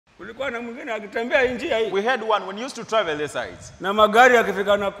Kulikuwa na mwingine akitembea njia hii. We had one when you used to travel the sides. Na magari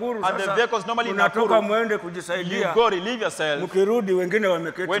yakifika Nakuru and the vehicles normally in Nakuru. Nakuru. Muende kujisaidia. You go relieve yourself. Mkirudi wengine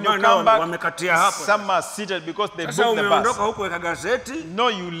wameketi. When you come back, wamekatia hapo. some are seated because they booked the bus. Umeondoka huko weka gazeti. No,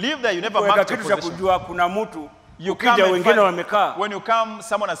 you live there, you never mark your position. Kujua kuna mtu. You come wengine wamekaa. When you come,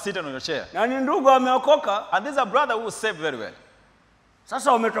 someone is sitting on your chair. Na ni ndugu ameokoka. And this is a brother who is saved very well.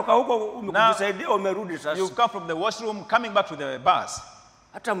 Sasa umetoka huko umekujisaidia umerudi sasa. You come from the washroom coming back to the bus.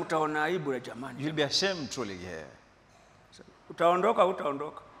 Hata mtaona aibu ya jamani. You'll be ashamed truly here. Utaondoka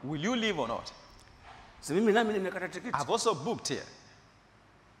utaondoka. Will you leave or not? Si mimi nami nimekata tikiti. I've also booked here.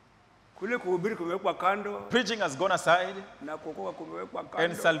 Kule kuhubiri kumewekwa kando. Preaching has gone aside. Na kuokoka kumewekwa kando.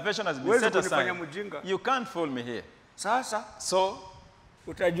 And salvation has been set aside. You can't fool me here. Sasa. So,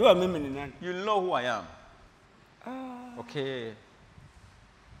 utajua mimi ni nani. You'll know who I am. Okay.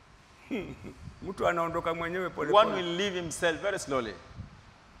 Mtu anaondoka mwenyewe pole pole. One will leave himself very slowly.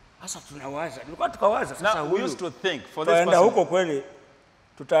 Sasa tunawaza. Tulikuwa tukawaza sasa huyu. We used to think for this person. Tutaenda huko kweli.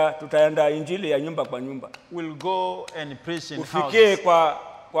 Tutaenda injili ya nyumba kwa nyumba. We'll go and preach in houses. Ufikie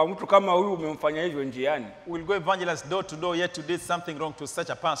kwa mtu kama huyu umemfanya hivyo njiani. We'll go evangelize door to door yet you did something wrong to such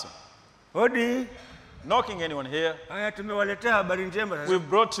a person. Hodi. Knocking anyone here. Haya tumewaletea habari njema sasa. We've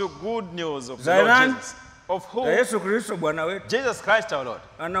brought you good news of the Lord Jesus. Of who? Yesu Kristo Bwana wetu. Jesus Christ our Lord.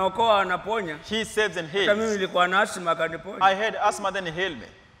 Anaokoa anaponya. He saves and heals. Kama mimi nilikuwa na asthma akaniponya. I had asthma then he healed me.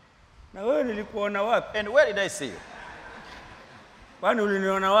 Na wewe nilikuona wapi? And where did I see you? Kwani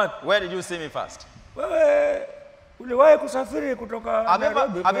uliniona wapi? Where did you see me first? Wewe uliwahi kusafiri kutoka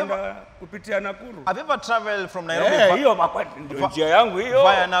Nairobi kwenda kupitia Nakuru? Have you ever traveled from Nairobi? Hiyo ndio njia yangu hiyo.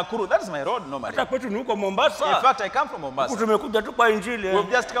 Via Nakuru. That is my road normally. Hata kwetu ni huko Mombasa. In fact, I come from Mombasa. Tumekuja tu kwa injili.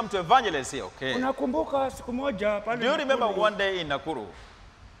 We've just come to evangelize here, okay? Unakumbuka siku moja pale? Do you remember one day in Nakuru?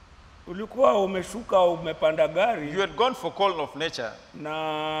 Ulikuwa umeshuka umepanda gari. You had gone for call of nature.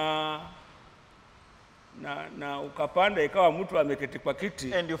 Na ukapanda ikawa mtu ameketi kwa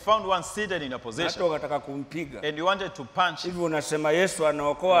kiti. And you found one seated in a position. Hata ukataka kumpiga. And you wanted to punch. Hivi unasema Yesu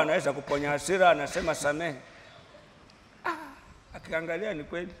anaokoa, anaweza kuponya hasira, anasema samehe. Akiangalia ni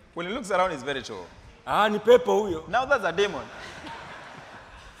kweli. When he looks around, it's very true. Ni pepo huyo. Now that's a demon.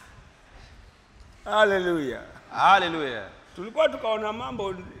 Hallelujah. Hallelujah. Tulikuwa tukaona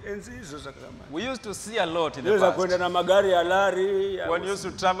mambo enzi hizo za zamani. We used to see a lot in the past. past. Kwenda na magari ya lari. When you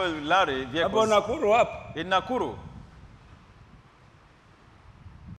used to travel with lorry vehicles. Hapo Nakuru hapo. In Nakuru.